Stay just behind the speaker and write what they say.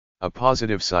A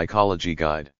Positive Psychology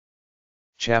Guide.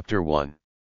 Chapter 1.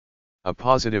 A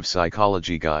Positive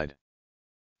Psychology Guide.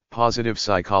 Positive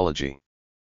Psychology.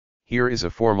 Here is a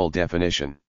formal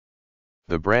definition.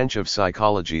 The branch of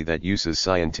psychology that uses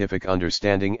scientific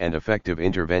understanding and effective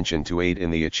intervention to aid in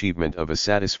the achievement of a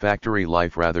satisfactory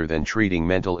life rather than treating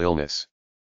mental illness.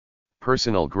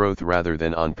 Personal growth rather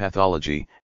than on pathology,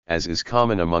 as is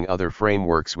common among other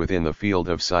frameworks within the field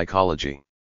of psychology.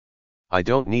 I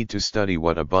don't need to study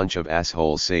what a bunch of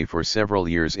assholes say for several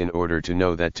years in order to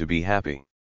know that to be happy.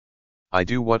 I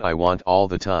do what I want all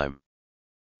the time.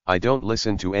 I don't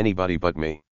listen to anybody but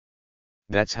me.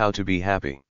 That's how to be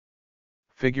happy.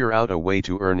 Figure out a way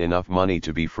to earn enough money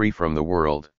to be free from the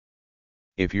world.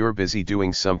 If you're busy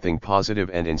doing something positive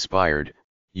and inspired,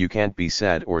 you can't be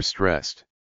sad or stressed.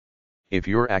 If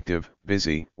you're active,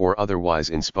 busy, or otherwise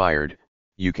inspired,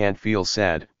 you can't feel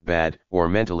sad, bad, or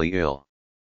mentally ill.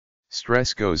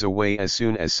 Stress goes away as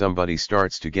soon as somebody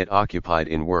starts to get occupied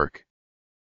in work.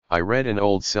 I read an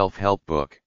old self-help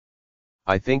book.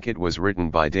 I think it was written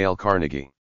by Dale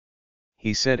Carnegie.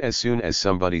 He said as soon as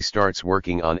somebody starts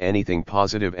working on anything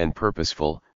positive and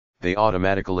purposeful, they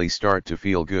automatically start to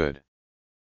feel good.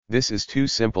 This is too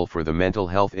simple for the mental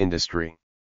health industry.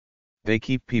 They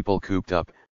keep people cooped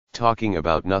up, talking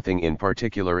about nothing in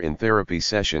particular in therapy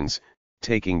sessions,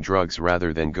 taking drugs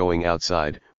rather than going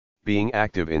outside, being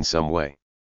active in some way.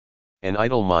 An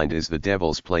idle mind is the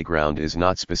devil's playground is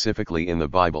not specifically in the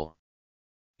Bible.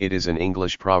 It is an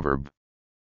English proverb.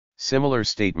 Similar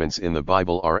statements in the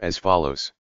Bible are as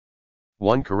follows.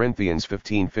 1 Corinthians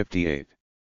 15:58.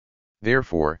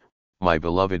 Therefore, my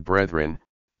beloved brethren,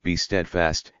 be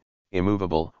steadfast,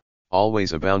 immovable,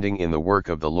 always abounding in the work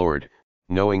of the Lord,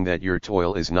 knowing that your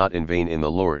toil is not in vain in the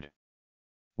Lord.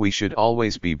 We should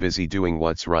always be busy doing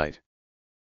what's right.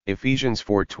 Ephesians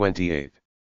 4:28.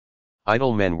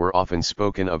 Idle men were often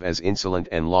spoken of as insolent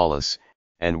and lawless,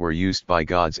 and were used by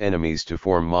God's enemies to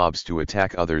form mobs to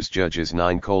attack others. Judges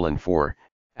 9:4,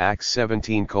 Acts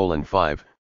 17:5,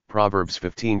 Proverbs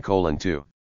 15:2.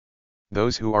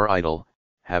 Those who are idle,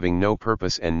 having no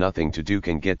purpose and nothing to do,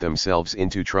 can get themselves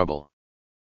into trouble.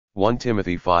 1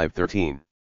 Timothy 5:13.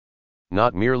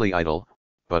 Not merely idle,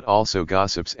 but also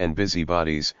gossips and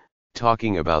busybodies,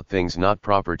 talking about things not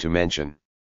proper to mention.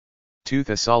 2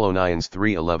 Thessalonians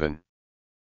 3:11.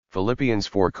 Philippians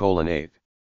 4:8.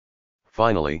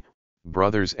 Finally,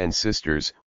 brothers and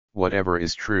sisters, whatever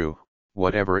is true,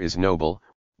 whatever is noble,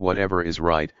 whatever is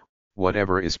right,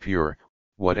 whatever is pure,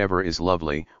 whatever is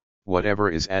lovely, whatever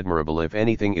is admirable, if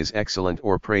anything is excellent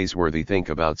or praiseworthy, think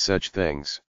about such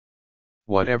things.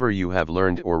 Whatever you have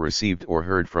learned or received or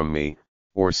heard from me,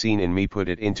 or seen in me, put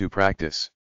it into practice.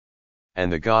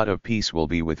 And the God of peace will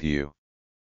be with you.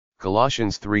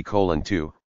 Colossians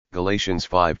 3:2, Galatians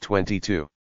 5:22.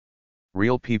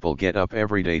 Real people get up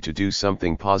every day to do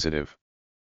something positive.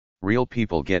 Real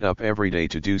people get up every day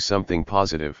to do something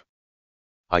positive.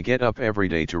 I get up every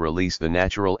day to release the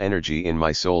natural energy in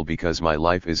my soul because my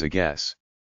life is a guess.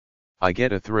 I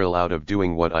get a thrill out of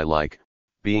doing what I like,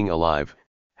 being alive,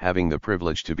 having the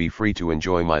privilege to be free to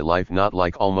enjoy my life, not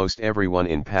like almost everyone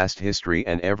in past history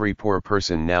and every poor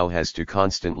person now has to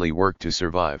constantly work to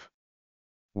survive.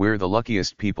 We're the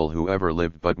luckiest people who ever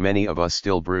lived, but many of us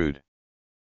still brood.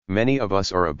 Many of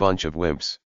us are a bunch of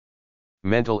wimps.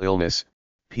 Mental illness,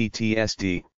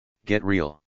 PTSD, get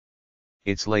real.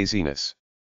 It's laziness.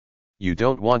 You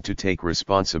don't want to take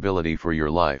responsibility for your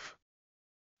life.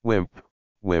 Wimp,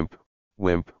 wimp,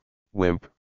 wimp,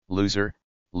 wimp, loser,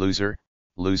 loser,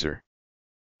 loser.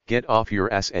 Get off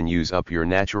your ass and use up your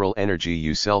natural energy,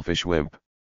 you selfish wimp.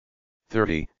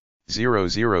 30,000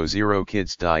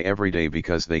 kids die every day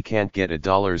because they can't get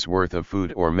 $1 worth of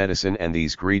food or medicine, and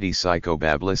these greedy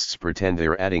psychobablists pretend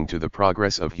they're adding to the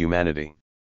progress of humanity.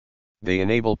 They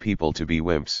enable people to be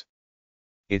wimps.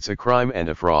 It's a crime and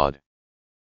a fraud.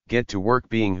 Get to work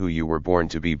being who you were born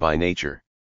to be by nature.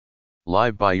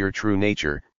 Live by your true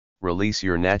nature, release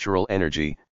your natural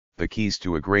energy, the keys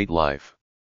to a great life.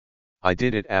 I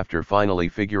did it after finally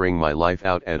figuring my life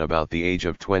out at about the age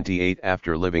of 28,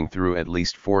 after living through at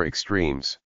least 4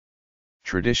 extremes.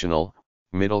 Traditional,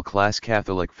 middle-class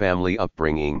Catholic family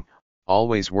upbringing,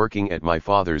 always working at my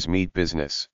father's meat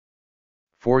business.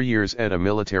 4 years at a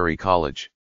military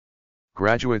college.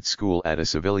 Graduate school at a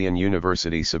civilian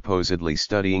university, supposedly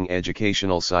studying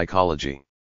educational psychology.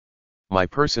 My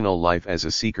personal life as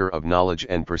a seeker of knowledge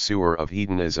and pursuer of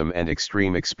hedonism and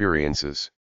extreme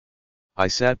experiences. I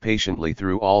sat patiently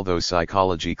through all those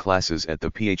psychology classes at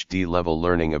the PhD level,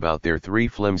 learning about their 3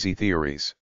 flimsy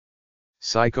theories.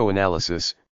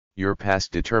 Psychoanalysis, your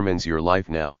past determines your life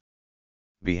now.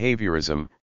 Behaviorism,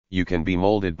 you can be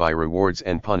molded by rewards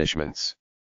and punishments.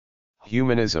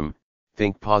 Humanism,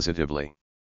 think positively.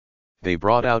 They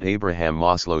brought out Abraham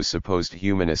Maslow's supposed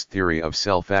humanist theory of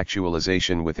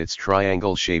self-actualization with its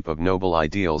triangle shape of noble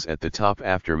ideals at the top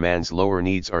after man's lower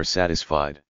needs are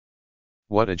satisfied.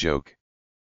 What a joke.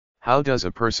 How does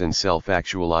a person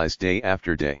self-actualize day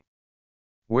after day?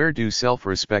 Where do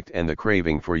self-respect and the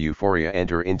craving for euphoria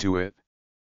enter into it?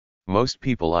 Most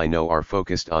people I know are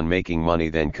focused on making money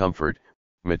than comfort,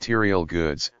 material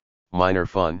goods, minor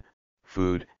fun,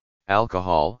 food,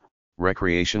 alcohol,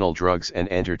 recreational drugs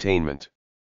and entertainment.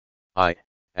 I,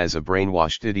 as a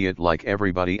brainwashed idiot like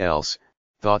everybody else,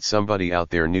 thought somebody out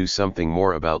there knew something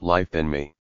more about life than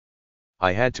me.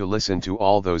 I had to listen to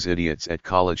all those idiots at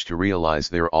college to realize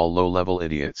they're all low-level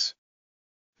idiots.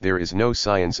 There is no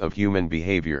science of human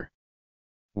behavior.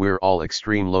 We're all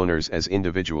extreme loners as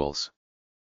individuals.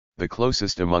 The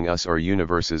closest among us are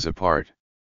universes apart.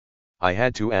 I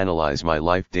had to analyze my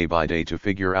life day by day to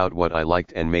figure out what I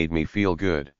liked and made me feel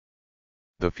good.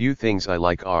 The few things I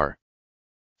like are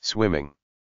swimming,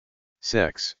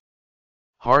 sex,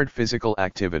 hard physical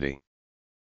activity,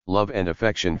 love and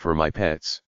affection for my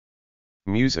pets,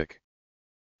 music,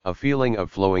 a feeling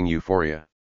of flowing euphoria,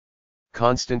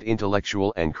 constant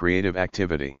intellectual and creative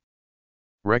activity,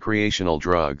 recreational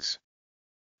drugs,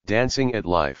 dancing at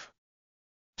life.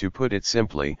 To put it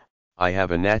simply, I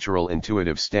have a natural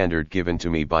intuitive standard given to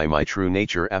me by my true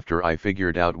nature after I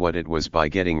figured out what it was by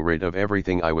getting rid of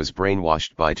everything I was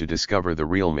brainwashed by to discover the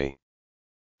real me.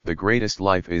 The greatest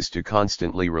life is to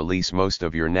constantly release most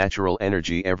of your natural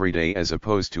energy every day as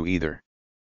opposed to either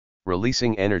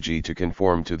releasing energy to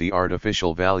conform to the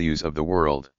artificial values of the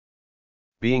world.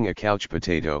 Being a couch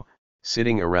potato,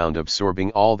 sitting around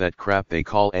absorbing all that crap they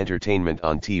call entertainment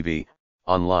on TV,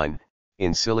 online,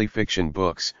 in silly fiction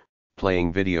books,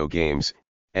 playing video games,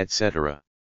 etc.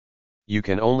 You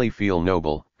can only feel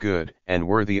noble, good, and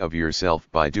worthy of yourself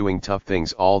by doing tough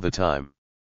things all the time.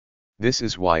 This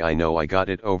is why I know I got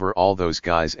it over all those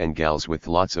guys and gals with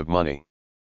lots of money.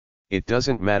 It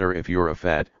doesn't matter if you're a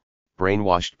fat,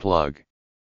 brainwashed plug.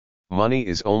 Money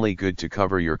is only good to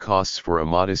cover your costs for a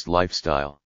modest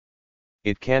lifestyle.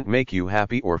 It can't make you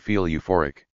happy or feel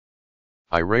euphoric.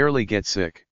 I rarely get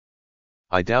sick.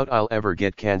 I doubt I'll ever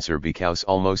get cancer because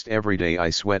almost every day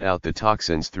I sweat out the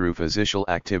toxins through physical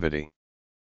activity.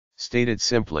 Stated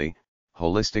simply,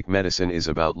 holistic medicine is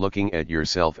about looking at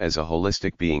yourself as a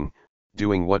holistic being,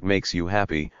 doing what makes you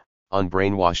happy,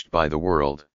 unbrainwashed by the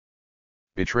world.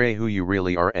 Betray who you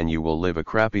really are and you will live a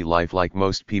crappy life like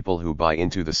most people who buy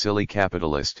into the silly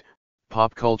capitalist,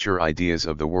 pop culture ideas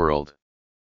of the world.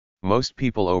 Most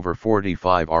people over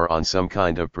 45 are on some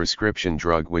kind of prescription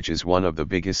drug, which is one of the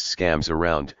biggest scams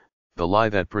around, the lie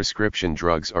that prescription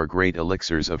drugs are great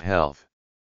elixirs of health.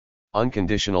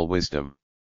 Unconditional wisdom.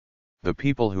 The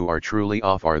people who are truly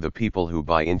off are the people who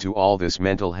buy into all this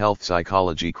mental health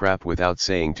psychology crap without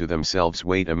saying to themselves,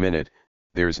 wait a minute,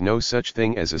 there's no such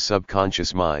thing as a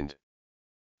subconscious mind.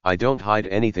 I don't hide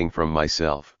anything from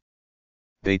myself.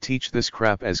 They teach this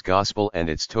crap as gospel and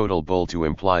it's total bull to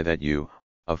imply that you,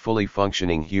 a fully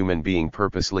functioning human being,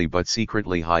 purposely but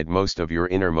secretly hide most of your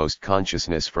innermost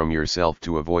consciousness from yourself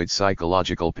to avoid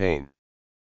psychological pain.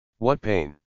 What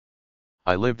pain?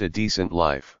 I lived a decent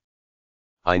life.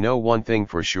 I know one thing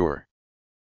for sure.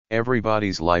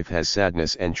 Everybody's life has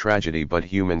sadness and tragedy, but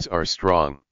humans are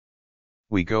strong.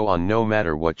 We go on no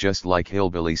matter what, just like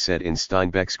Hillbilly said in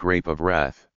Steinbeck's Grape of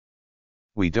Wrath.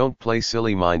 We don't play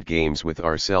silly mind games with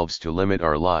ourselves to limit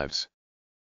our lives.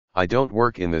 I don't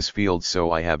work in this field,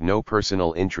 so I have no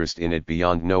personal interest in it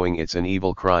beyond knowing it's an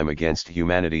evil crime against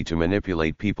humanity to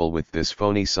manipulate people with this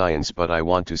phony science, but I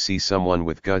want to see someone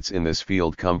with guts in this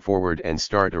field come forward and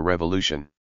start a revolution.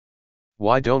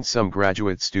 Why don't some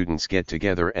graduate students get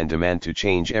together and demand to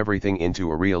change everything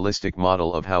into a realistic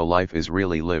model of how life is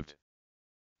really lived?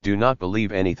 Do not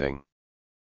believe anything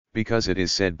because it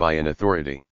is said by an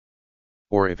authority,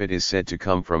 or if it is said to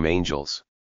come from angels,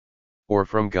 or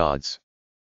from gods,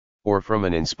 or from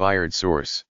an inspired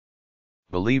source.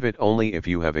 Believe it only if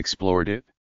you have explored it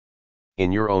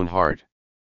in your own heart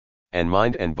and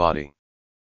mind and body,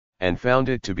 and found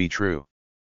it to be true.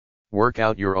 Work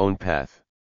out your own path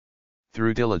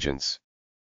through diligence.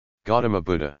 Gautama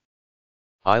Buddha.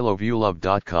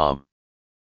 iloveyouLove.com.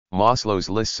 Maslow's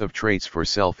lists of traits for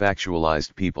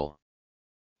self-actualized people.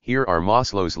 Here are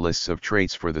Maslow's lists of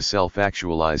traits for the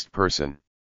self-actualized person.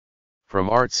 From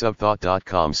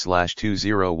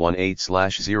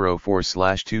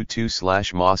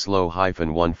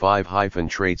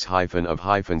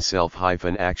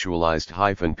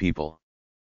people.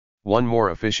 One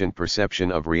more efficient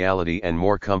perception of reality and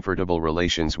more comfortable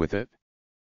relations with it.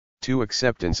 2.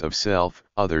 Acceptance of self,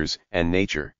 others, and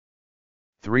nature.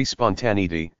 3.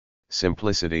 Spontaneity,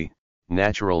 simplicity,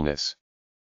 naturalness.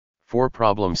 4.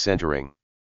 Problem centering.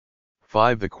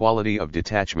 5. The quality of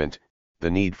detachment, the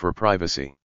need for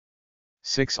privacy.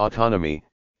 6. Autonomy,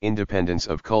 independence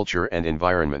of culture and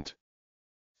environment.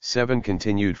 7.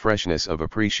 Continued freshness of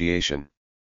appreciation.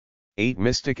 8.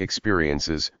 Mystic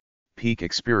experiences, peak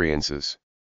experiences.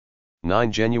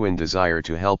 9. Genuine desire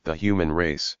to help the human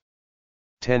race.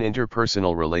 10.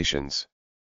 Interpersonal relations.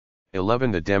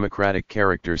 11. The democratic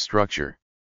character structure.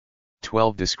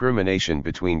 12. Discrimination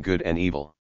between good and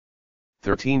evil.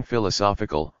 13.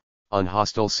 Philosophical,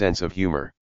 unhostile sense of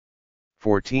humor.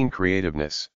 14.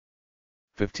 Creativeness.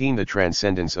 15. The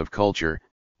transcendence of culture,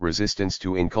 resistance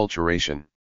to inculturation.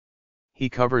 He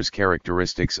covers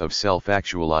characteristics of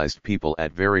self-actualized people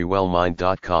at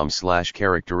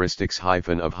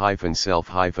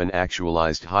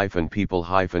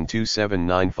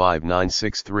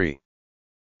verywellmind.com/characteristics-of-self-actualized-people-2795963.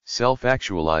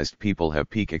 Self-actualized people have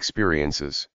peak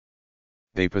experiences.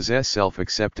 They possess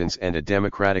self-acceptance and a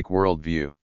democratic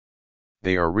worldview.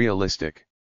 They are realistic.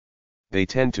 They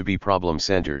tend to be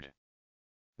problem-centered.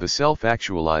 The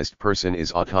self-actualized person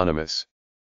is autonomous.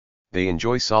 They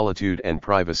enjoy solitude and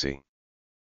privacy.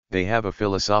 They have a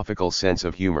philosophical sense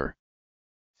of humor.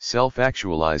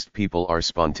 Self-actualized people are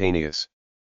spontaneous.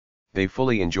 They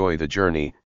fully enjoy the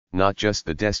journey, not just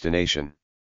the destination.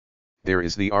 There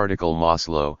is the article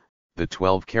Maslow, The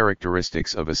 12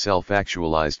 Characteristics of a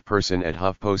Self-Actualized Person at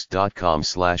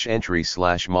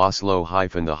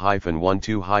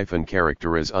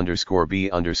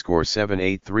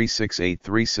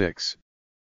huffpost.com/entry/Maslow-the-12-characteris_B_783686.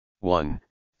 1.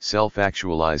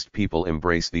 Self-actualized people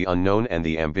embrace the unknown and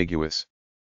the ambiguous.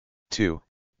 2.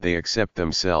 They accept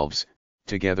themselves,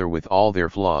 together with all their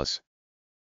flaws.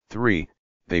 3.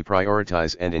 They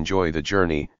prioritize and enjoy the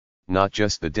journey, not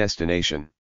just the destination.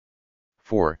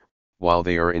 4. While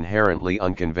they are inherently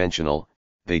unconventional,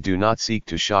 they do not seek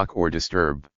to shock or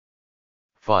disturb.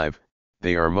 5.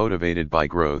 They are motivated by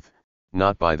growth,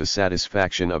 not by the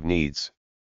satisfaction of needs.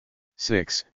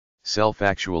 6.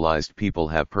 Self-actualized people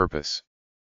have purpose.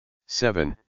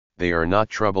 7. They are not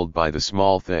troubled by the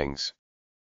small things.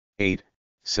 8.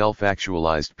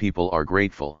 Self-actualized people are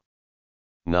grateful.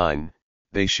 9.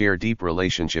 They share deep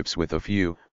relationships with a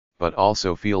few, but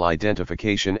also feel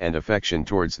identification and affection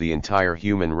towards the entire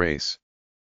human race.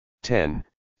 10.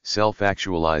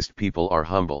 Self-actualized people are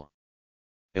humble.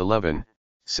 11.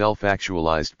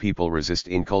 Self-actualized people resist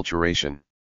inculturation.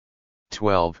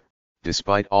 12.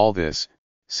 Despite all this,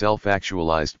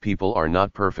 self-actualized people are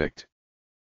not perfect.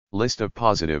 List of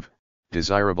positive,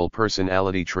 desirable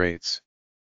personality traits.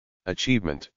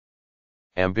 Achievement.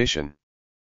 Ambition.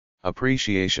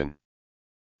 Appreciation.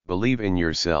 Believe in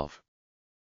yourself.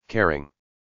 Caring.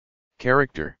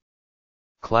 Character.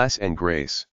 Class and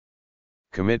grace.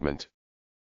 Commitment.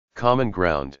 Common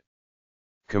ground.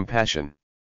 Compassion.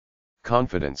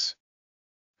 Confidence.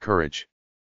 Courage.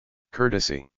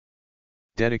 Courtesy.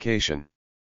 Dedication.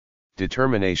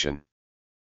 Determination.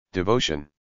 Devotion.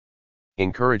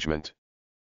 Encouragement.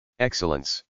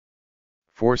 Excellence.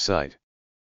 Foresight.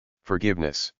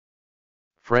 Forgiveness.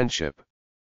 Friendship.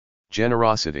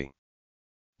 Generosity.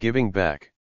 Giving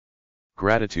back.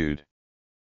 Gratitude.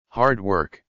 Hard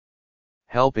work.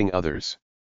 Helping others.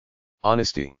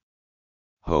 Honesty.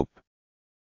 Hope.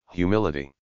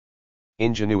 Humility.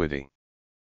 Ingenuity.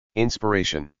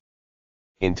 Inspiration.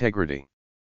 Integrity.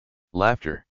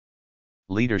 Laughter.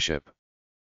 Leadership.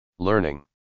 Learning.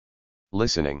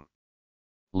 Listening.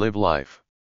 Live life.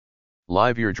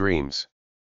 Live your dreams.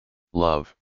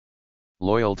 Love.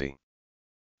 Loyalty.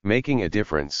 Making a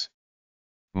difference.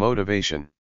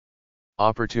 Motivation.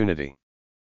 Opportunity.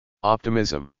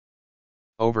 Optimism.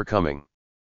 Overcoming.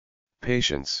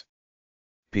 Patience.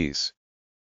 Peace.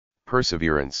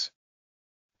 Perseverance.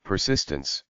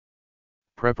 Persistence.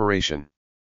 Preparation.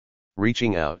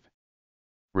 Reaching out.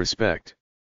 Respect.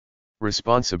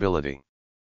 Responsibility.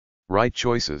 Right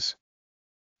choices.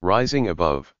 Rising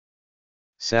above.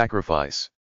 Sacrifice.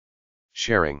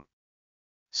 Sharing.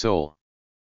 Soul.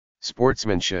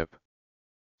 Sportsmanship.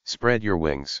 Spread your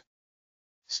wings.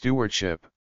 Stewardship.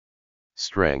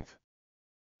 Strength.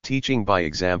 Teaching by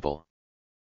example.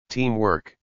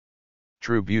 Teamwork.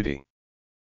 True beauty.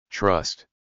 Trust.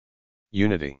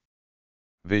 Unity.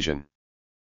 Vision.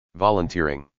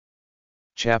 Volunteering.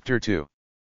 Chapter 2.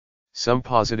 Some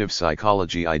positive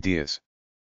psychology ideas.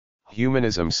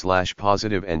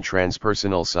 Humanism/positive and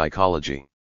transpersonal psychology.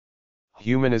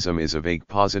 Humanism is a vague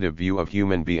positive view of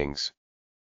human beings.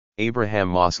 Abraham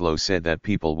Maslow said that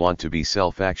people want to be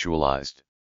self-actualized.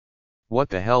 What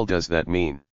the hell does that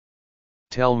mean?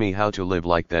 Tell me how to live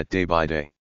like that day by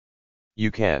day. You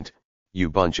can't,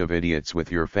 you bunch of idiots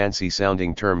with your fancy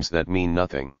sounding terms that mean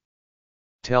nothing.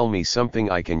 Tell me something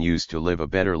I can use to live a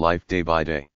better life day by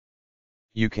day.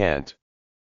 You can't.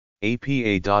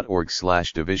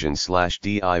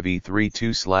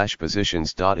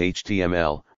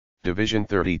 apa.org/division/div32/positions.html, Division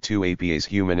 32 APA's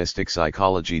Humanistic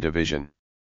Psychology Division.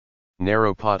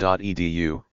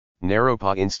 naropa.edu,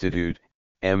 Naropa Institute,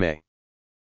 MA.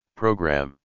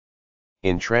 Program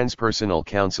in Transpersonal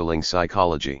Counseling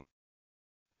Psychology.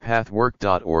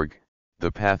 Pathwork.org,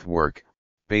 The Path Work,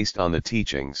 based on the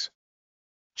teachings.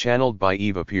 Channeled by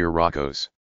Eva Pierre Roccos.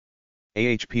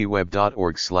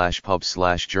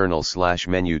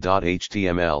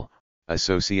 ahpweb.org/pub/journal/menu.html,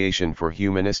 Association for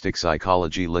Humanistic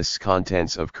Psychology lists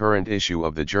contents of current issue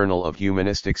of the Journal of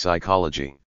Humanistic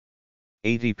Psychology.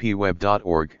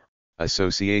 atpweb.org,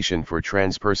 Association for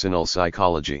Transpersonal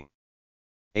Psychology.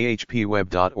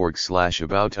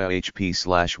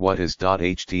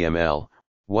 ahpweb.org/about/ahp/whatis.html,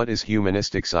 What is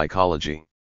Humanistic Psychology?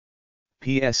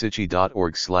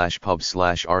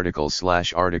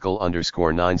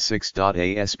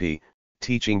 psich.org/pub/article/article_96.asp,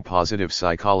 Teaching Positive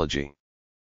Psychology.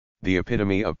 The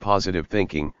Epitome of Positive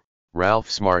Thinking,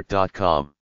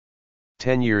 ralphsmart.com.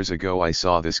 10 years ago I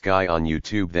saw this guy on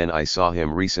YouTube, then I saw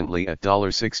him recently at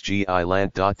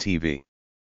 $6giland.tv.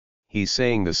 He's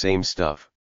saying the same stuff.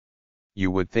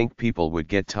 You would think people would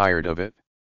get tired of it.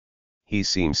 He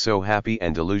seems so happy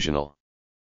and delusional.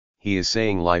 He is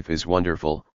saying life is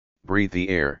wonderful, breathe the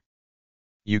air.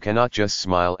 You cannot just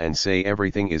smile and say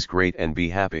everything is great and be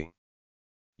happy.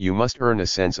 You must earn a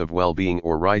sense of well-being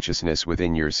or righteousness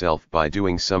within yourself by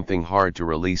doing something hard to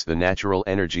release the natural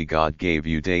energy God gave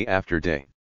you day after day.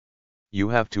 You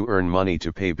have to earn money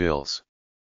to pay bills.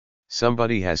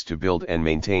 Somebody has to build and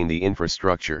maintain the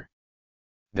infrastructure.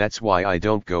 That's why I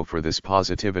don't go for this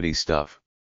positivity stuff.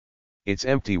 It's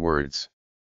empty words.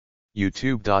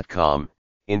 YouTube.com,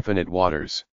 Infinite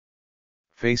Waters.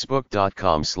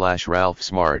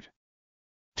 Facebook.com/RalphSmart.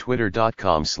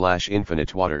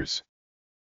 Twitter.com/Infinite Waters.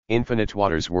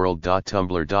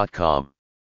 InfiniteWatersWorld.tumblr.com.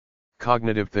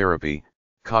 Cognitive Therapy,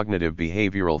 Cognitive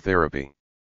Behavioral Therapy.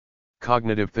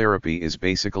 Cognitive therapy is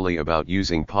basically about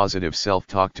using positive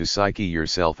self-talk to psyche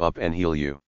yourself up and heal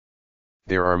you.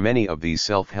 There are many of these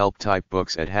self-help type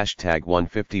books at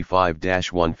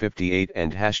 #155-158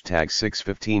 and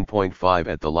 #615.5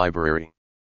 at the library.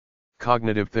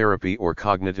 Cognitive therapy or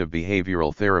cognitive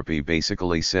behavioral therapy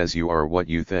basically says you are what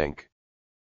you think.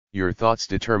 Your thoughts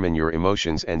determine your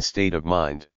emotions and state of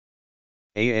mind.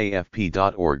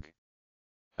 aafp.org.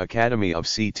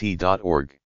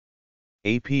 academyofct.org.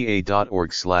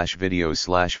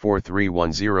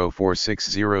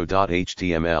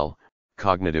 apa.org/videos/4310460.html,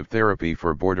 Cognitive Therapy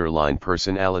for Borderline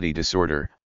Personality Disorder,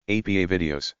 APA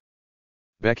videos.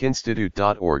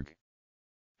 beckinstitute.org.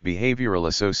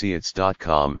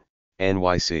 behavioralassociates.com,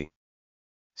 NYC.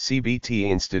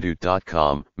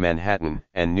 cbtinstitute.com, Manhattan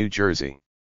and New Jersey.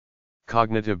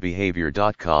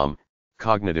 cognitivebehavior.com,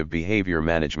 Cognitive Behavior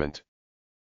Management.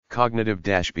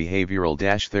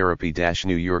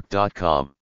 cognitive-behavioral-therapy-new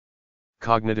york.com.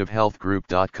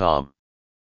 cognitivehealthgroup.com.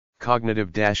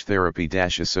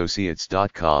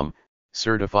 cognitive-therapy-associates.com,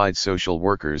 Certified Social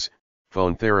Workers,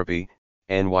 Phone Therapy,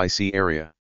 NYC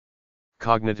area.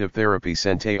 Cognitive Therapy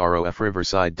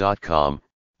Centre.riverside.com,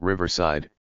 Riverside,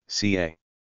 CA.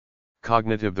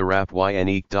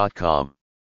 cognitive-therapy.com.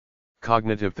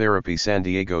 Cognitive Therapy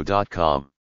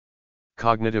San-Diego.com.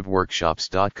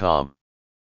 cognitiveworkshops.com.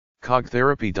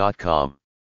 cogtherapy.com.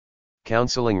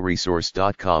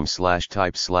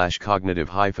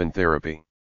 counselingresource.com/type/cognitive-therapy.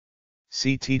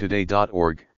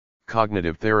 cttoday.org,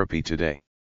 Cognitive Therapy Today.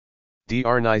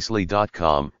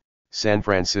 drnicely.com, San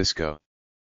Francisco.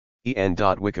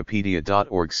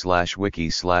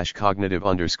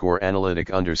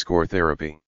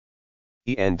 en.wikipedia.org/wiki/cognitive_analytic_therapy.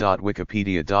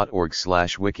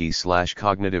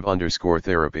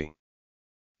 en.wikipedia.org/wiki/cognitive_therapy.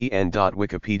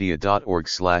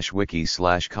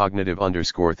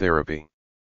 en.wikipedia.org/wiki/cognitive_therapy.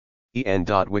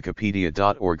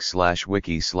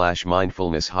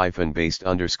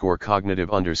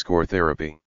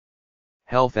 en.wikipedia.org/wiki/mindfulness-based_cognitive_therapy.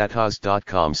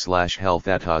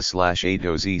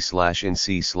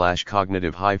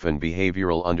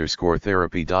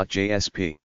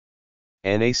 healthathos.com/healthathos/a-to-z/nc/cognitive-behavioral_therapy.jsp.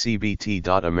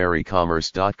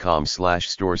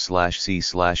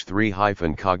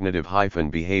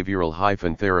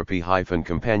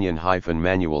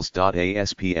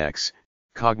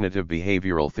 Cognitive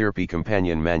Behavioral Therapy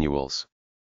Companion Manuals.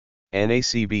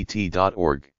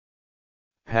 nacbt.org.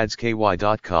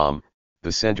 padsky.com,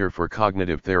 the Center for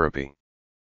Cognitive Therapy.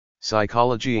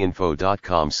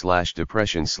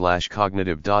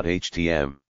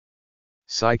 psychologyinfo.com/depression/cognitive.htm.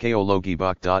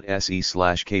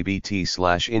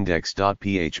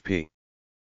 psychologiebook.se/kbt/index.php.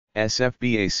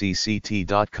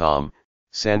 sfbacct.com,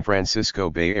 San Francisco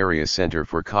Bay Area Center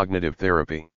for Cognitive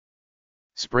Therapy.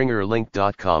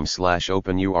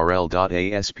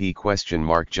 springerlink.com/openurl.asp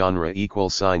 ?genre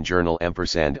 =journal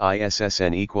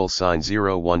ISSN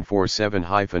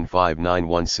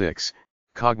 =0147-5916,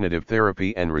 Cognitive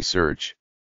Therapy and Research.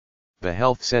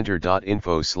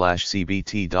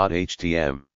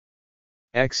 thehealthcenter.info/cbt.htm.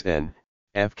 xn,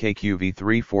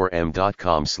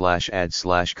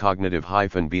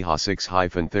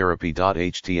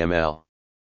 fkqv34m.com/ad/cognitive-bh6-therapy.html.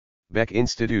 Beck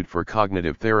Institute for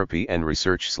Cognitive Therapy and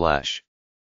Research /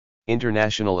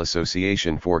 International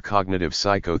Association for Cognitive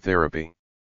Psychotherapy.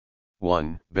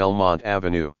 1, Belmont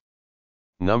Avenue.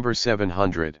 Number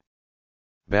 700.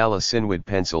 Bala Cynwyd,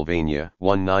 Pennsylvania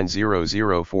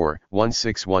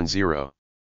 19004-1610.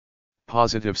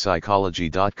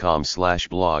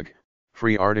 PositivePsychology.com/blog,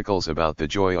 free articles about the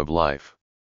joy of life.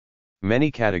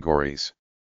 Many categories.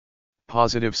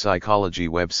 Positive Psychology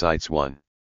websites. 1.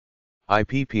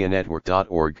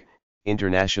 IPPNetwork.org,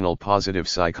 International Positive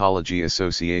Psychology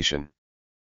Association.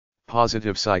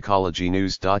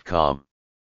 PositivePsychologyNews.com.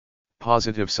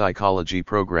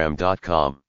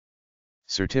 PositivePsychologyProgram.com.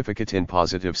 Certificate in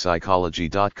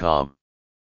PositivePsychology.com.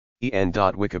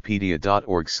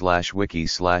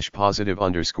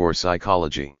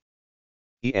 en.wikipedia.org/wiki/positive_psychology.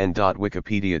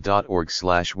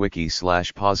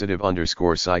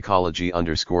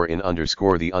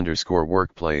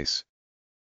 en.wikipedia.org/wiki/positive_psychology_in_the_workplace.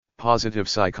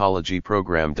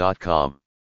 PositivePsychologyProgram.com.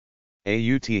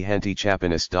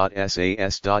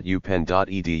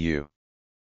 authentichapinis.sas.upenn.edu.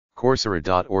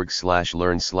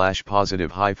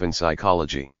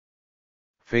 Coursera.org/learn/positive-psychology.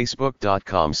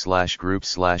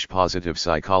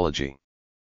 Facebook.com/groups/positive-psychology.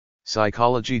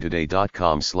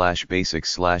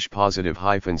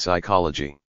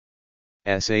 psychologytoday.com/basics/positive-psychology.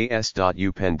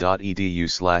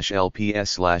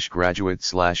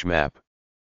 sas.upenn.edu/lps/graduate/map.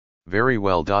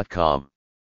 verywell.com.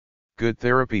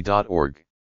 goodtherapy.org.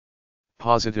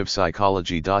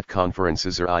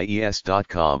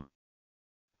 positivepsychology.conferences.ies.com.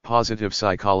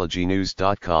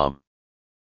 positivepsychologynews.com.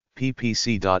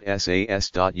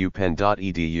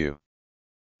 ppc.sas.upenn.edu.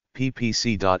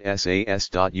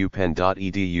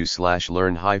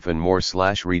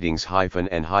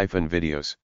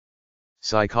 ppc.sas.upenn.edu/learn-more/readings-and-videos.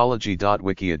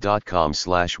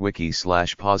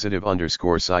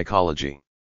 psychology.wiki.com/wiki/positive_psychology.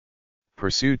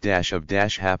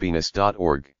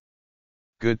 pursuit-of-happiness.org.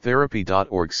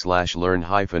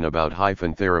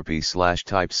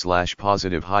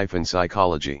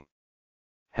 goodtherapy.org/learn-about-therapy/type/positive-psychology.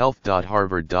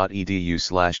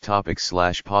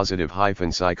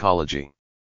 health.harvard.edu/topics/positive-psychology.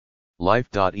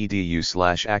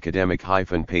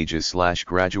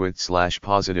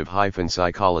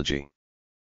 life.edu/academic-pages/graduate/positive-psychology.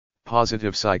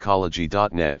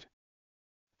 positivepsychology.net.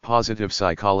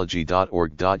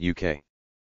 positivepsychology.org.uk.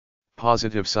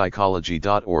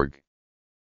 positivepsychology.org.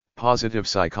 Positive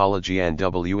Psychology and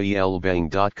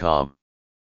welbeing.com.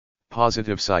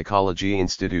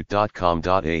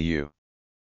 positivepsychologyinstitute.com.au.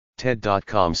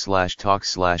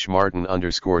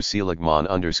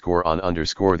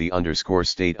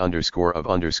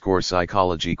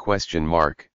 ted.com/talks/martin_seligman_on_the_state_of_psychology ?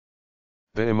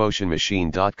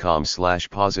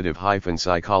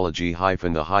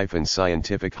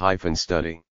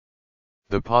 theemotionmachine.com/positive-psychology-the-scientific-study.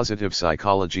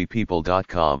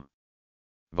 thepositivepsychologypeople.com.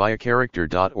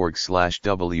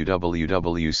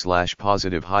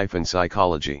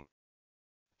 viacharacter.org/www/positive-psychology.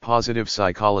 Positive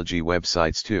Psychology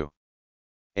websites. 2.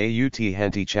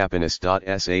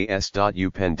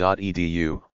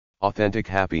 authentichapinis.sas.upenn.edu, Authentic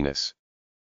Happiness.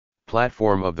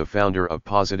 Platform of the founder of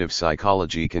Positive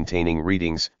Psychology, containing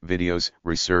readings, videos,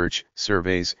 research,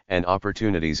 surveys, and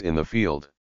opportunities in the field.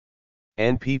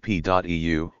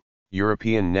 npp.eu,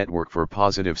 European Network for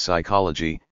Positive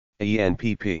Psychology,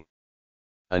 ENPP.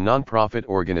 A non-profit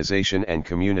organization and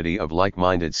community of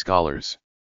like-minded scholars.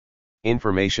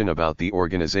 Information about the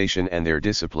organization and their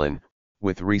discipline,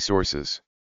 with resources.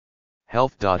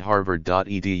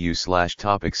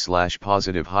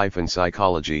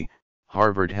 health.harvard.edu/topics/positive-psychology,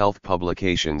 Harvard Health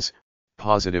Publications,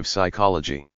 Positive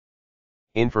Psychology.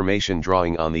 Information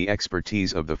drawing on the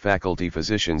expertise of the faculty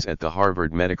physicians at the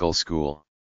Harvard Medical School.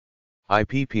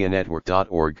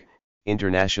 IPPNetwork.org,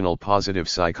 International Positive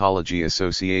Psychology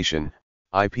Association,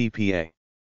 IPPA.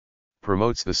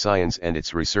 Promotes the science and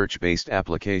its research-based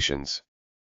applications.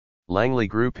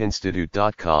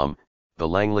 LangleyGroupInstitute.com, the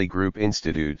Langley Group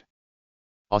Institute.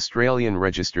 Australian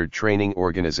registered training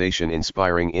organisation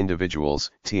inspiring individuals,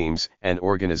 teams, and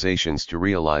organisations to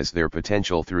realise their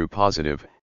potential through positive,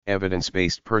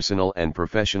 evidence-based personal and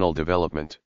professional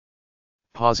development.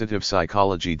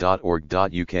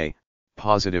 positivepsychology.org.uk,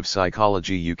 Positive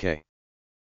Psychology UK.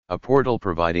 A portal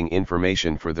providing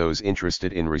information for those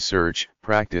interested in research,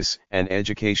 practice, and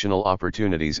educational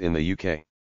opportunities in the UK.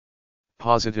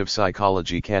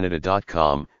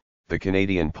 PositivePsychologyCanada.com, the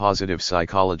Canadian Positive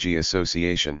Psychology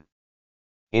Association.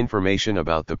 Information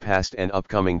about the past and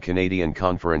upcoming Canadian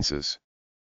conferences.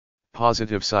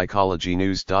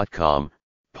 PositivePsychologyNews.com,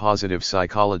 Positive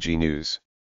Psychology News.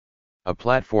 A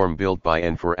platform built by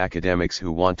and for academics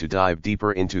who want to dive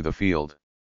deeper into the field.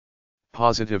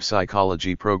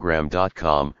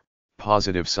 PositivePsychologyProgram.com,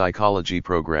 Positive Psychology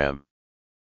Program.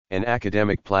 An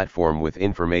academic platform with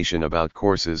information about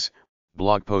courses,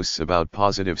 blog posts about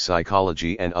positive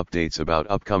psychology and updates about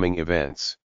upcoming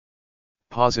events.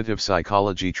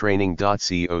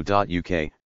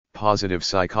 PositivePsychologyTraining.co.uk, Positive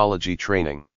Psychology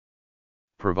Training.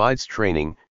 Provides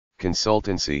training,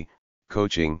 consultancy,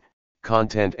 coaching,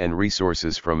 content and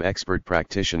resources from expert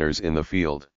practitioners in the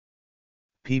field.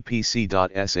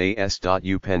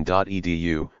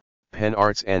 ppc.sas.upenn.edu, Penn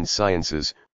Arts and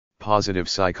Sciences, Positive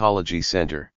Psychology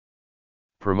Center.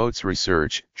 Promotes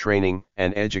research, training,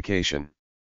 and education.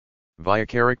 Via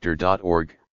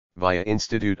character.org, via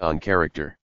Institute on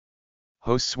Character.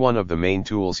 Hosts one of the main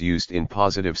tools used in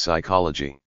positive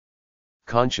psychology.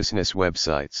 Consciousness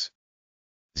websites.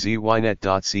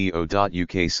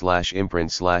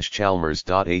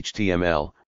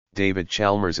 zynet.co.uk/imprint/chalmers.html, David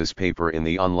Chalmers's paper in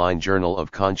the Online Journal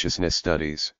of Consciousness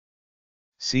Studies.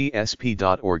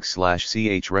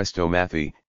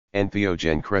 csp.org/chrestomathy,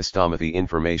 entheogen crestomathy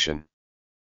information.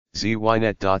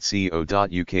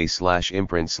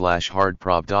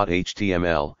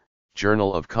 zynet.co.uk/imprint/hardprop.html,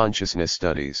 Journal of Consciousness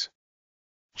Studies.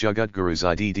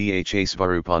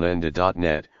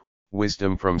 Jagadguruzidhsvarupananda.net,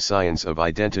 Wisdom from Science of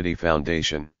Identity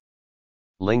Foundation.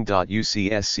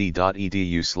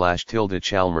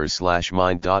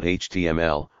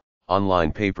 ling.ucsc.edu/Chalmers/mind.html,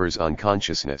 Online Papers on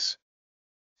Consciousness.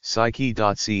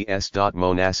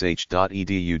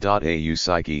 psyche.cs.monash.edu.au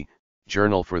Psyche,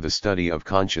 Journal for the Study of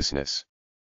Consciousness.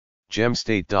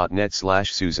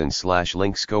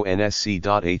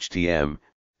 gemstate.net/susan/linksco.nsc.htm,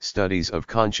 Studies of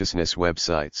Consciousness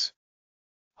websites.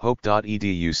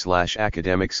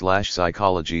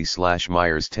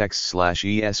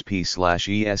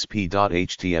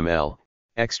 hope.edu/academic/psychology/myers-text/esp/esp.html,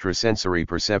 Extrasensory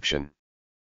Perception.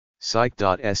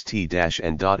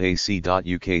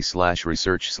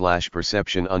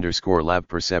 psych.st-and.ac.uk/research/perception_lab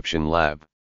Perception Lab.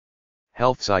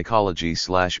 Health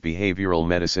Psychology/Behavioral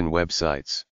Medicine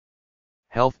websites.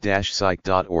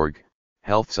 health-psych.org,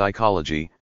 Health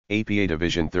Psychology, APA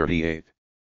Division 38.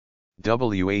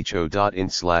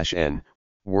 who.in/n,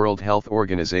 World Health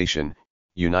Organization,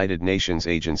 United Nations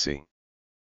Agency.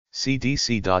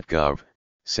 cdc.gov,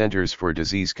 Centers for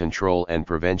Disease Control and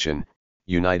Prevention,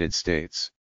 United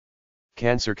States.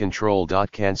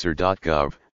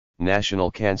 cancercontrol.cancer.gov,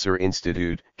 National Cancer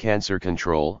Institute, Cancer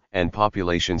Control and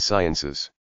Population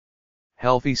Sciences.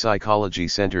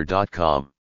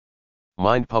 healthypsychologycenter.com.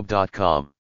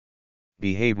 mindpub.com.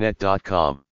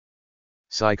 behavenet.com.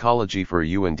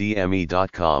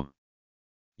 psychologyforundme.com.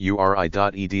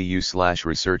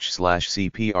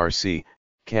 uri.edu/research/CPRC,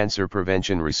 Cancer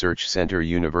Prevention Research Center,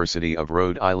 University of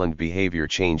Rhode Island. Behavior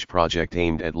change project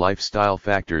aimed at lifestyle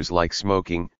factors like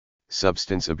smoking,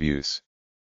 substance abuse.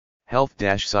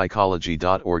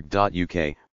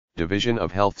 health-psychology.org.uk, Division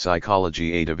of Health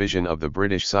Psychology, a division of the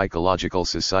British Psychological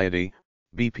Society,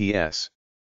 BPS.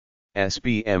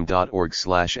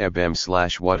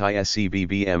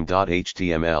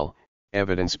 sbm.org/ebm/whatiscbbm.html,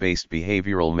 Evidence-Based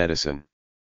Behavioral Medicine.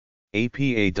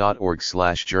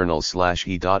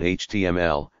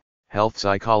 apa.org/journal/he.html, Health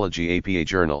Psychology APA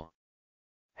Journal.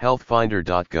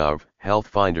 healthfinder.gov,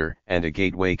 Healthfinder and a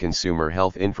gateway consumer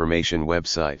health information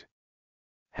website.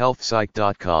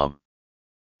 healthpsych.com.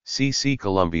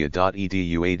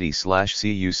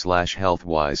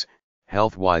 cccolumbia.edu/cu/healthwise,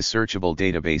 Healthwise searchable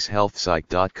database.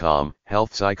 healthpsych.com,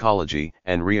 Health Psychology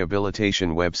and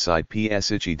Rehabilitation website.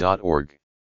 psich.org.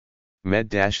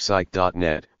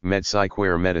 med-psych.net,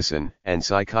 MedPsychware Medicine and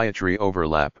Psychiatry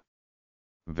Overlap.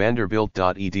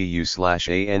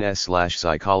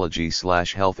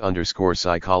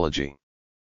 vanderbilt.edu/ans/psychology/health_psychology.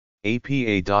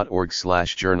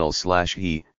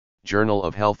 apa.org/journal/he, Journal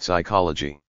of Health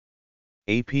Psychology.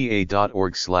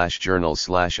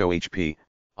 apa.org/journal/ohp,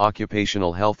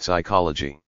 Occupational Health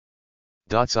Psychology.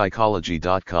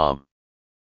 .psychology.com.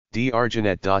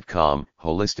 drgenet.com,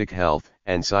 Holistic Health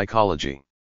and Psychology.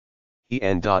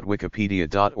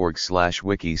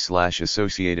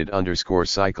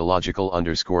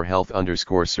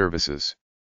 en.wikipedia.org/wiki/associated_psychological_health_services.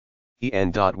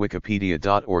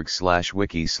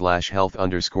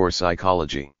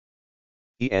 en.wikipedia.org/wiki/health_psychology.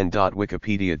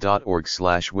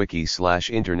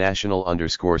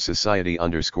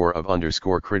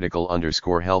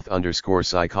 en.wikipedia.org/wiki/international_society_of_critical_health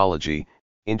psychology,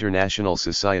 International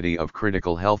Society of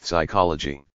Critical Health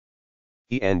Psychology.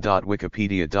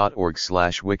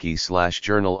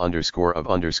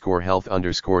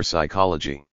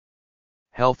 en.wikipedia.org/wiki/journal_of_health_psychology.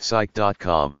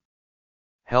 healthpsych.com.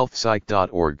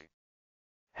 healthpsych.org.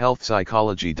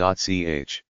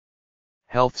 healthpsychology.ch.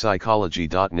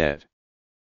 healthpsychology.net.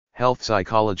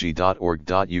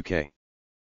 healthpsychology.org.uk.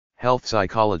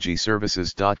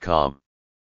 healthpsychologyservices.com.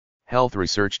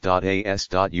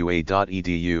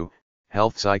 healthresearch.as.ua.edu,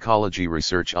 Health Psychology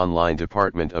Research Online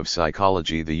Department of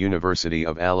Psychology, The University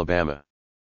of Alabama.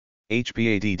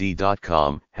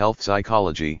 hpadd.com, Health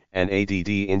Psychology and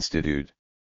ADD Institute.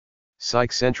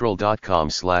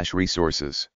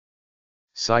 psychcentral.com/resources.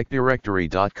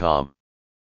 psychdirectory.com.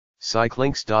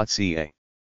 psychlinks.ca.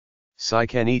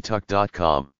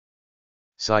 psychanetuck.com.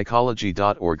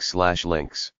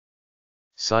 psychology.org/links.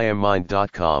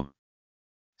 sciammind.com.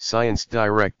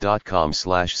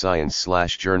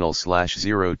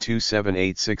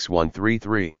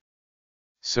 sciencedirect.com/science/journal/027861333.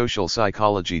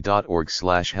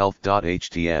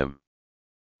 socialpsychology.org/health.htm.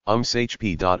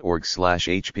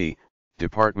 umshp.org/hp,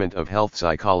 Department of Health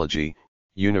Psychology,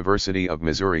 University of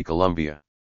Missouri Columbia.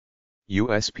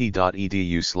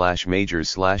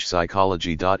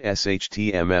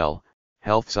 usp.edu/majors/psychology.shtml,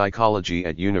 Health Psychology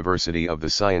at University of the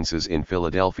Sciences in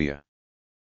Philadelphia.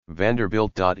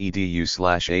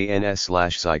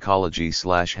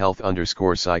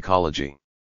 vanderbilt.edu/ans/psychology/health_psychology.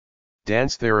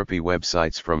 Dance therapy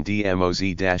websites from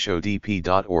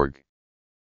dmoz-odp.org.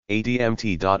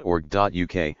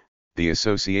 admt.org.uk, the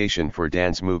Association for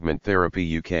Dance Movement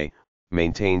Therapy UK,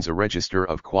 maintains a register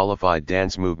of qualified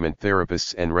dance movement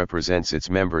therapists and represents its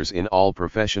members in all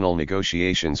professional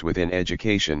negotiations within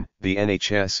education, the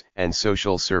NHS, and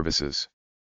social services.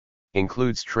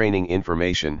 Includes training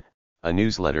information, a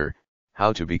newsletter,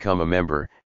 how to become a member,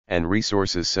 and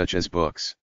resources such as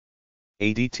books.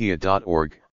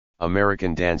 adtia.org,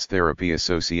 American Dance Therapy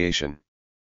Association.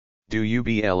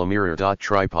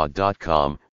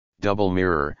 doublmirror.tripod.com, Double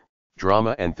Mirror,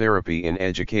 Drama and Therapy in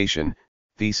Education,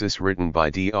 thesis written by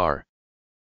Dr.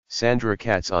 Sandra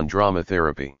Katz on drama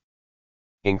therapy.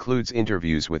 Includes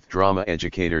interviews with drama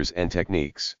educators and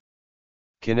techniques.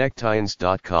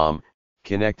 connections.com,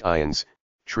 Connections,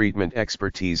 treatment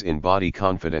expertise in body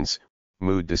confidence,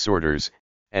 mood disorders,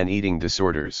 and eating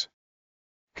disorders.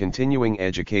 Continuing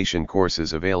education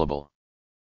courses available.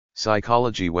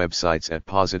 Psychology websites at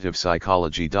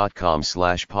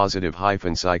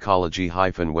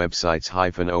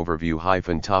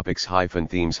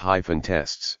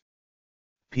positivepsychology.com/positive-websites-overview-topics-themes-tests.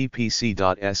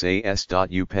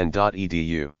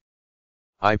 ppc.sas.upenn.edu.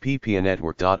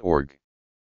 ippanetwork.org.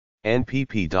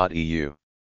 npp.eu.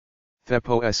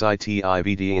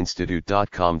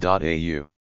 thepositivdinstitute.com.au.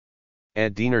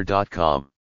 eddiener.com.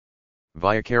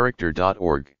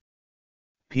 viacharacter.org.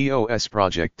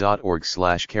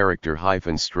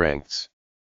 posproject.org/character-strengths.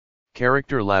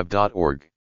 characterlab.org.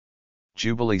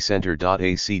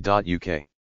 jubileecenter.ac.uk.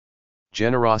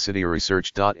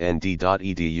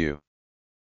 generosityresearch.nd.edu.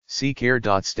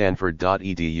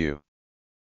 ccare.stanford.edu.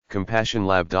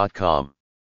 compassionlab.com.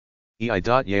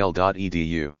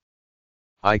 ei.yale.edu.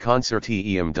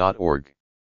 iconcerteum.org.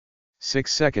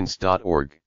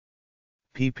 6seconds.org.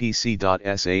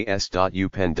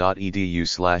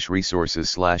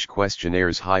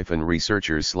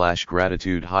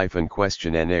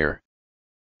 ppc.sas.upenn.edu/resources/questionnaires-researchers/gratitude-questionnaire.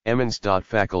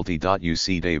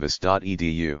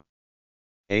 emmons.faculty.ucdavis.edu.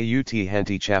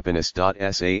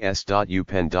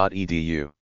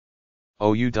 authenticchapinas.sas.upenn.edu.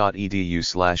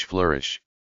 ou.edu/flourish.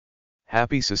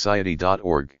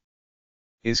 happysociety.org.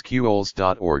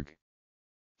 isqols.org.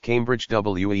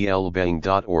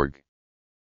 cambridgewelbang.org.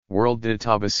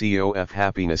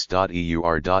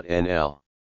 worlddatabase.happiness.eur.nl.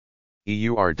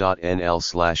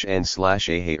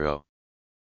 eur.nl/n/ahao.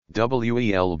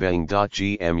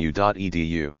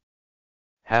 welbang.gmu.edu.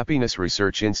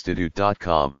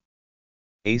 happinessresearchinstitute.com.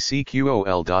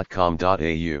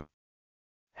 acqol.com.au.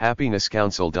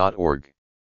 happinesscouncil.org.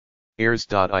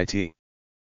 airs.it.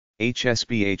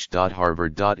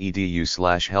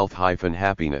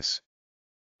 hsph.harvard.edu/health-happiness.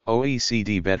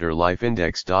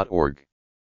 oecdbetterlifeindex.org.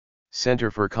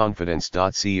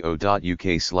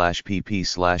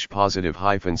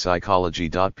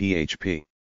 centerforconfidence.co.uk/pp/positive-psychology.php.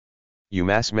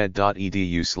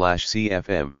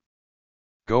 umassmed.edu/cfm.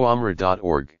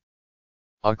 goomra.org.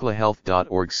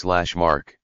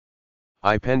 uclahealth.org/mark.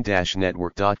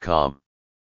 ipen-network.com.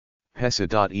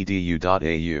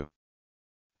 pesa.edu.au.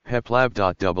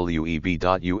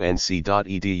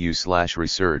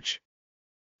 peplab.web.unc.edu/research.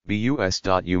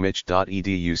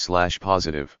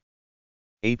 bus.umich.edu/positive,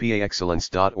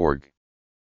 apaexcellence.org,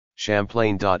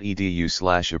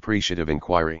 champlain.edu/appreciative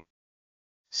inquiry,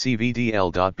 cvdl.ben.edu,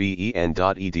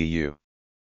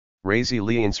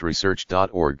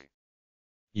 resilienceresearch.org,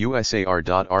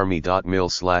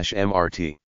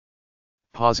 usar.army.mil/mrt,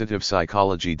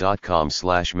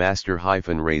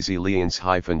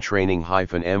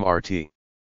 positivepsychology.com/master-resilience-training-mrt,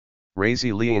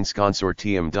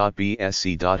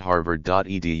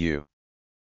 resilienceconsortium.bsc.harvard.edu,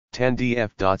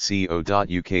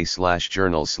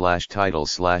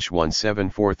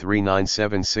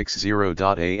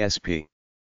 10df.co.uk/journal/title/1743976.0.asp,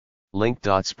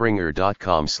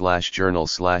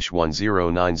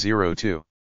 link.springer.com/journal/10902,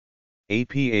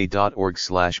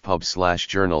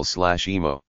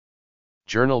 apa.org/pub/journal/emo,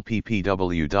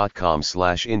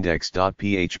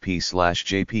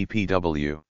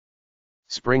 journalpp.com/index.php/jppw,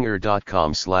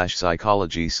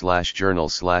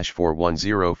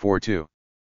 springer.com/psychology/journal/41042,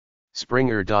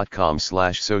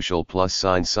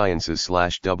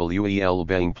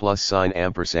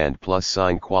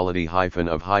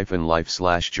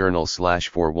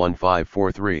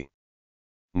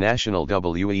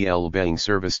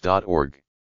 national-well-being-service.org,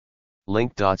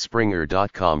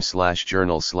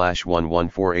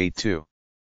 link.springer.com/journal/11482,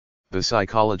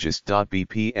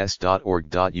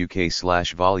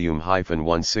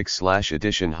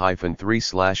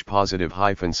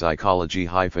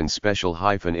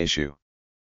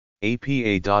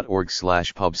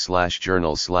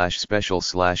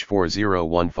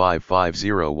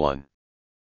 apa.org/pub/journal/special/40155001,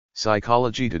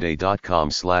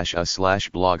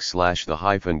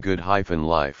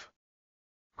 psychologytoday.com/a/blog/the-good-life,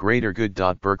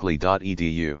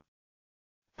 greatergood.berkeley.edu,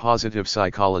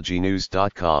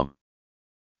 positivepsychologynews.com,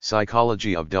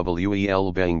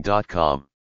 psychologyofwelbeing.com,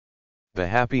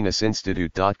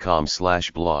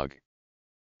 thehappinessinstitute.com/blog,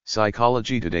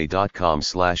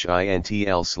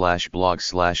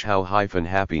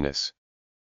 psychologytoday.com/intl/blog/how-happiness.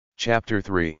 Chapter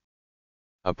 3.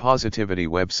 A Positivity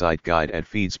Website Guide at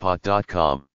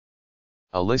feedspot.com.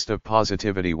 A list of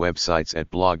positivity websites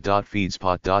at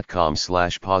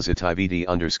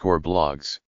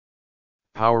blog.feedspot.com/positivity_blogs.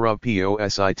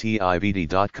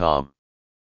 powerofpositivity.com.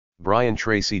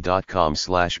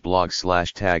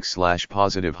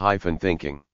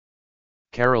 briantracy.com/blog/tag/positive-thinking.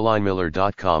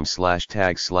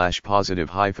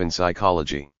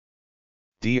 carolinemiller.com/tag/positive-psychology.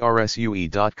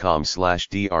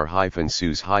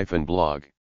 drsue.com/dr-suze-blog.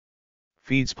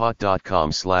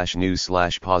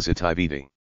 feedspot.com/news/positivity.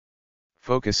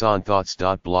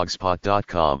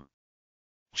 focusonthoughts.blogspot.com.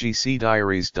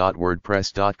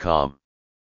 gcdiaries.wordpress.com.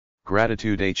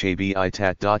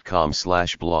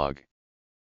 gratitudehabitat.com/blog.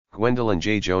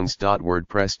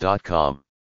 gwendolynjjones.wordpress.com.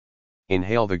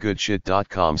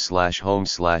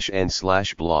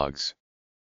 inhalethegoodshit.com/home/n/blogs.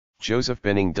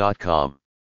 josephbenning.com.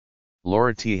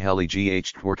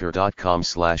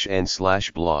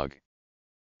 laurathelyghtwerker.com/n/blog.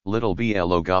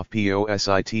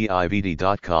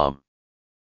 littleblogofpositivity.com.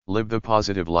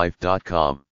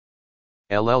 livethepositivelife.com.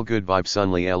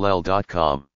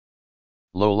 llgoodvibesonlyll.com.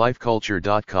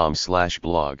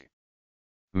 lowlifeculture.com/blog.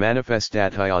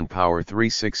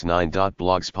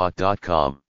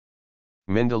 manifestationpower369.blogspot.com.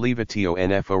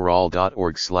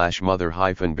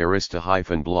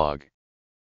 mindalivationforal.org/mother-barista-blog.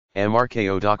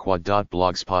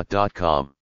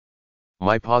 mrkodakwa.blogspot.com.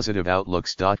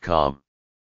 mypositiveoutlooks.com.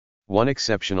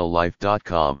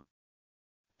 oneexceptionallife.com.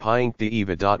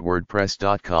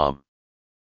 pyinktheeva.wordpress.com.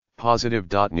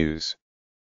 positive.news.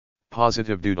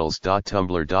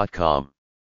 positivedoodles.tumblr.com.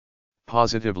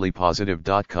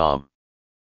 positivelypositive.com.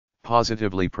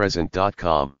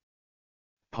 positivelypresent.com.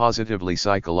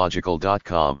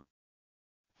 positivelypsychological.com.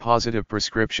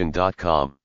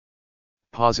 positiveprescription.com.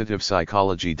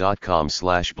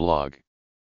 positivepsychology.com/blog.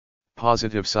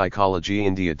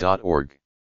 positivepsychologyindia.org.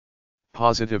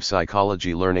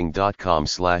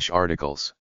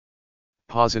 positivepsychologylearning.com/articles.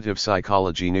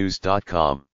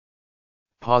 positivepsychologynews.com.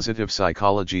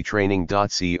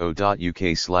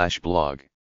 positivepsychologytraining.co.uk/blog.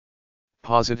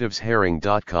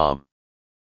 positivesherring.com.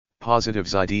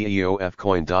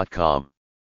 positivesideofcoin.com.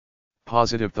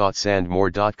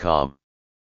 positivethoughtsandmore.com.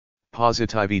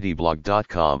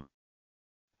 positivityblog.com.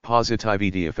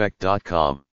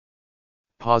 positivityeffect.com.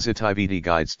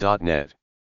 positivityguides.net.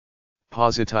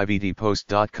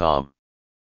 positivitypost.com.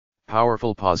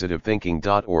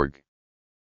 powerfulpositivithinking.org.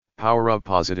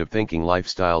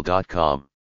 powerofpositivethinkinglifestyle.com.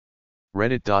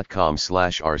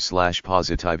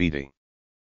 reddit.com/r/positivity.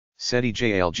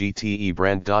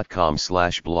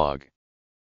 setijlgtebrand.com/blog.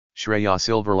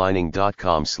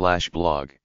 shreyasilverlining.com/blog.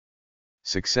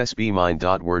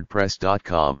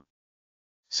 successbemind.wordpress.com.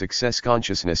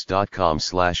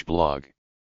 successconsciousness.com/blog.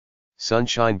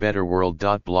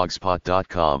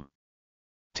 sunshinebetterworld.blogspot.com,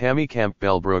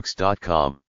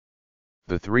 tammycampbellbrooks.com,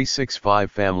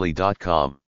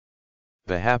 the365family.com,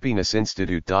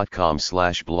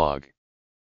 thehappinessinstitute.com/blog,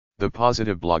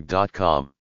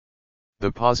 thepositiveblog.com,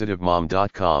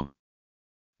 thepositivemom.com,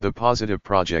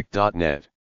 thepositiveproject.net,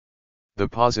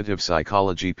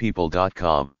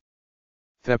 thepositivepsychologypeople.com,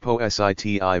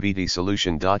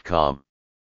 thepositivsolution.com,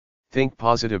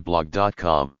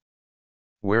 thinkpositiveblog.com,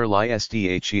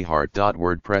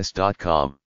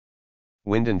 wherelysdheheart.wordpress.com,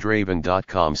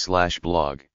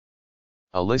 windandraven.com/blog.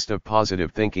 A list of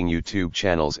positive thinking YouTube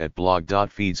channels at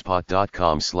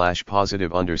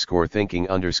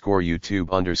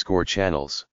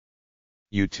blog.feedspot.com/positive_thinking_YouTube_channels.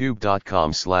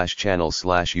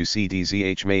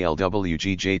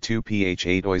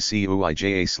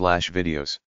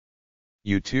 youtube.com/channels/ucdzhmailwgj2ph8oicuija/videos.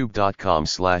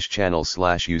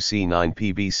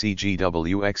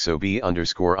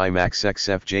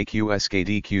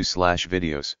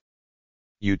 youtube.com/channels/uc9pbcgwxob_imaxxfjqskdq/videos.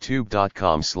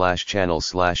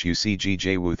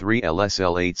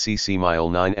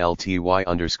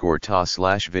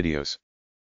 youtube.com/channels/ucgjwu3lsl8ccmile9lty_ta/videos.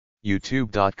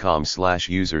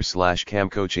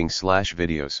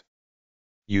 youtube.com/user/camcoaching/videos.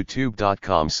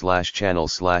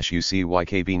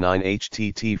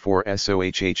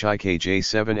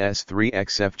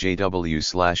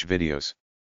 youtube.com/channels/ucyKB9HTT4SOHHIKJ7S3XFJW/videos.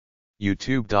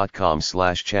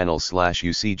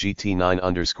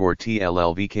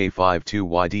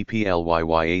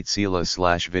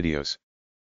 youtube.com/channels/ucgt9_TLLVK52YDPLYY8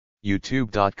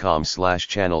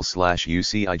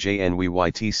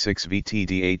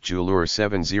 youtube.com/channels/ucijnvyt6VTD8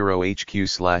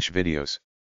 Julur70HQ/videos.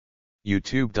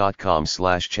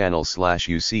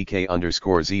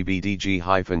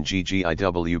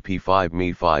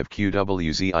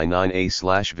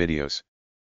 youtube.com/channels/UCK_ZBDG-GGIWP5Me5QWZI9A/videos.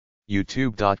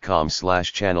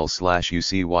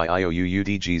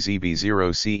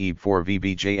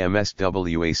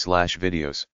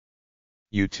 youtube.com/channels/UCYOUUDGZB0CE4VBJMSWA/videos.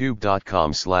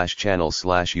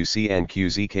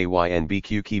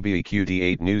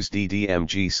 youtube.com/channels/UCNQZKYNBQKBEQD8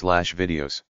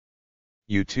 newsddmg/videos.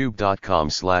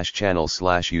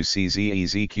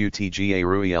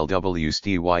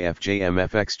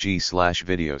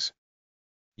 youtube.com/channels/UCZEZQTGARUELWSTYFJMFXG/videos.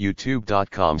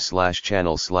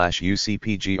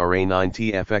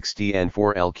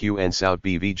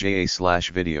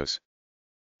 youtube.com/channels/UCPGRA9TFXDN4LQN/SOUTBVJA/videos.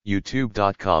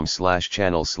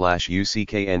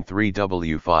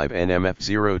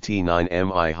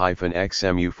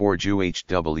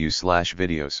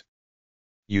 youtube.com/channels/UCKN3W5NMF0T9MI-XMU4JUHW/videos.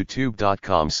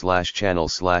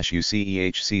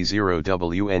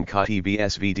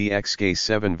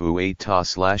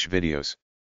 youtube.com/channels/UCEHC0WNKTBSVDXK7VU8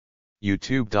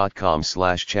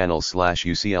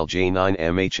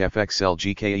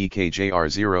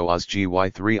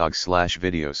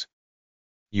 youtube.com/channels/UCLJ9MHFXLGKEKJR0OSGY3OG/videos.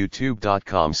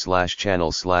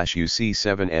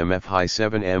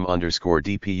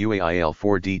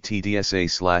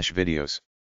 youtube.com/channels/UC7MF-7M_DPUAIL4DTDSA/videos.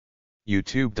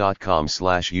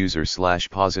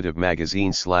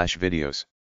 youtube.com/user/positive-magazine/videos.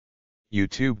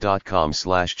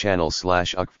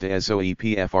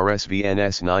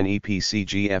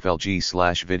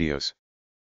 youtube.com/channels/UCTEZOEPFRSVNS9EPCGFLG/videos.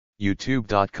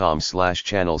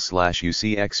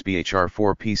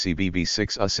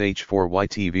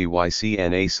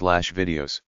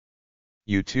 youtube.com/channels/UCXBHR4PCBB6USH4YTVYCNA/videos.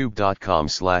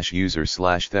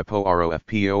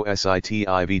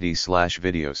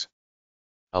 youtube.com/user/theporofpofsitivd/videos.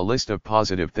 A list of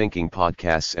positive thinking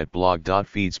podcasts at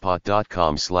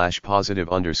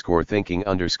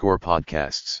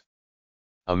blog.feedspot.com/positive_thinking_podcasts.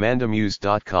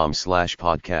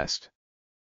 amandamuse.com/podcast.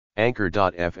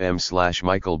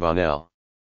 anchor.fm/Michael Bonnell.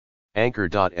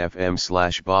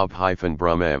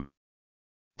 anchor.fm/Bob-Brumem.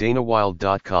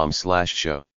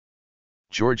 danawild.com/show.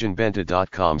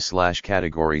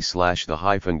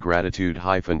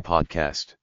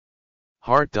 georgianbenta.com/category/the-gratitude-podcast.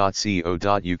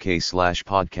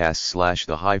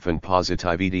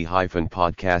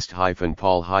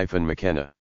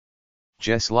 heart.co.uk/podcast/the-positivity-podcast-Paul-McKenna.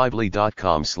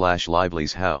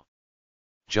 jesslively.com/lively's-how.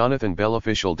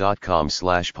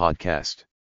 jonathanbellofficial.com/podcast.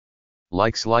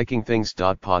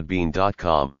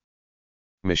 likingthings.podbean.com.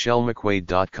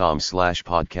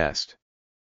 michellemcquaid.com/podcast.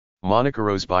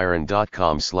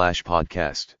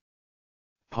 monicarosebyron.com/podcast.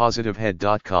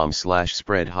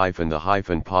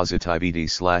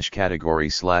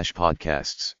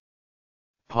 positivehead.com/spread-the-positivity/category/podcasts.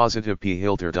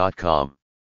 positivepihilter.com.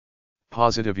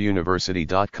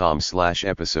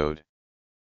 positiveuniversity.com/episode.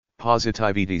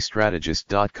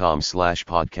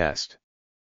 positivitystrategist.com/podcast.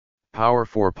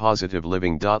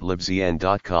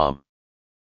 powerforpositiveliving.libzn.com.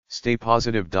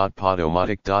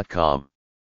 staypositive.podomatic.com.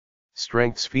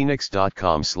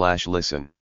 strengthsphoenix.com/listen.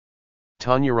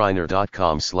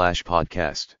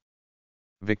 tanyareiner.com/podcast.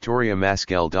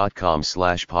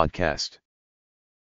 victoriamaskel.com/podcast.